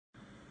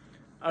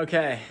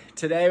Okay,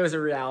 today was a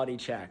reality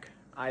check.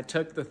 I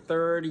took the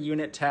third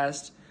unit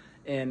test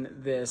in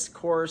this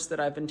course that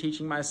I've been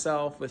teaching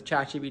myself with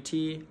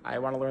ChatGPT. I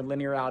want to learn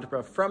linear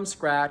algebra from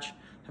scratch.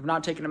 Have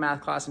not taken a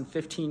math class in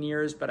 15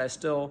 years, but I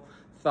still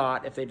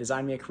thought if they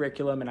designed me a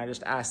curriculum and I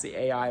just asked the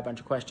AI a bunch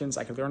of questions,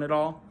 I could learn it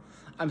all.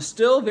 I'm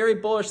still very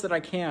bullish that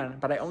I can,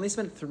 but I only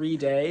spent 3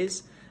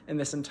 days in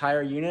this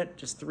entire unit,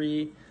 just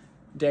 3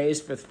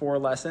 days with 4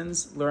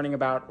 lessons, learning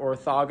about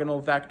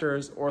orthogonal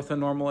vectors,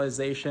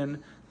 orthonormalization,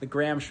 the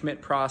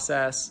Graham-Schmidt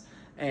process,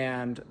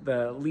 and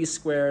the least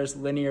squares,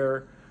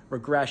 linear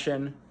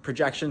regression,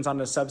 projections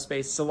onto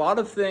subspace. It's a lot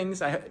of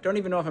things. I don't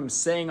even know if I'm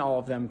saying all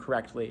of them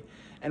correctly.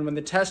 And when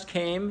the test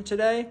came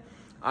today,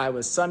 I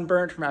was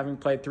sunburnt from having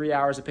played 3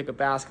 hours of pickup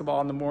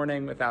basketball in the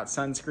morning without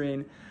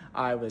sunscreen.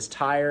 I was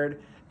tired,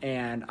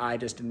 and I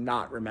just did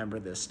not remember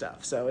this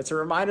stuff. So it's a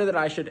reminder that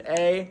I should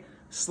A,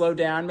 slow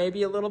down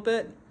maybe a little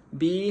bit,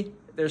 B,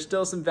 there's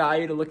still some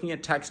value to looking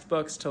at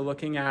textbooks, to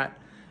looking at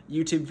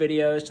YouTube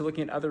videos, to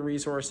looking at other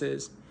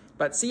resources.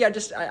 But C,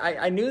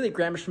 I knew that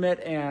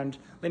Graham-Schmidt and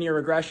linear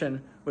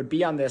regression would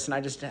be on this, and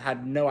I just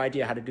had no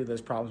idea how to do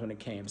those problems when it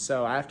came.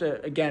 So I have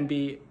to, again,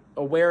 be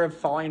aware of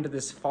falling into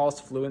this false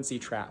fluency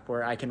trap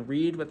where I can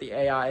read what the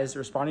AI is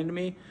responding to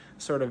me,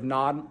 sort of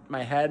nod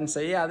my head and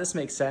say, yeah, this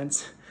makes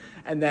sense,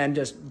 and then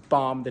just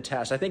bomb the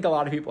test. I think a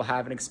lot of people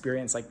have an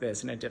experience like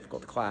this in a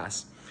difficult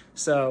class.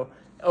 So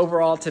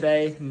overall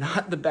today,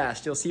 not the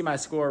best. You'll see my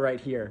score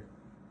right here.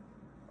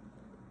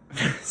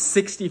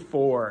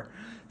 64.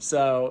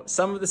 So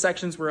some of the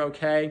sections were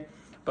okay,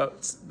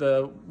 but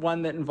the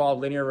one that involved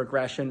linear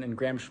regression and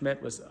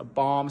Graham-Schmidt was a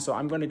bomb. So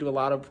I'm going to do a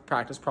lot of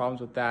practice problems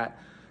with that.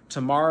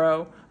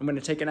 Tomorrow, I'm going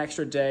to take an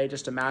extra day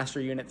just to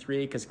master Unit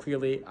 3 because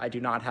clearly I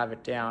do not have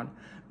it down.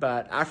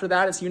 But after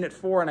that, it's Unit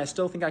 4, and I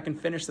still think I can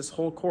finish this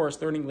whole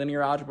course learning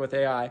linear algebra with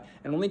AI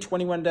in only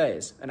 21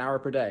 days, an hour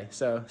per day.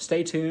 So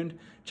stay tuned,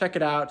 check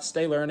it out,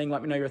 stay learning,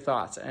 let me know your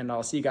thoughts, and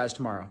I'll see you guys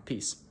tomorrow.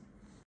 Peace.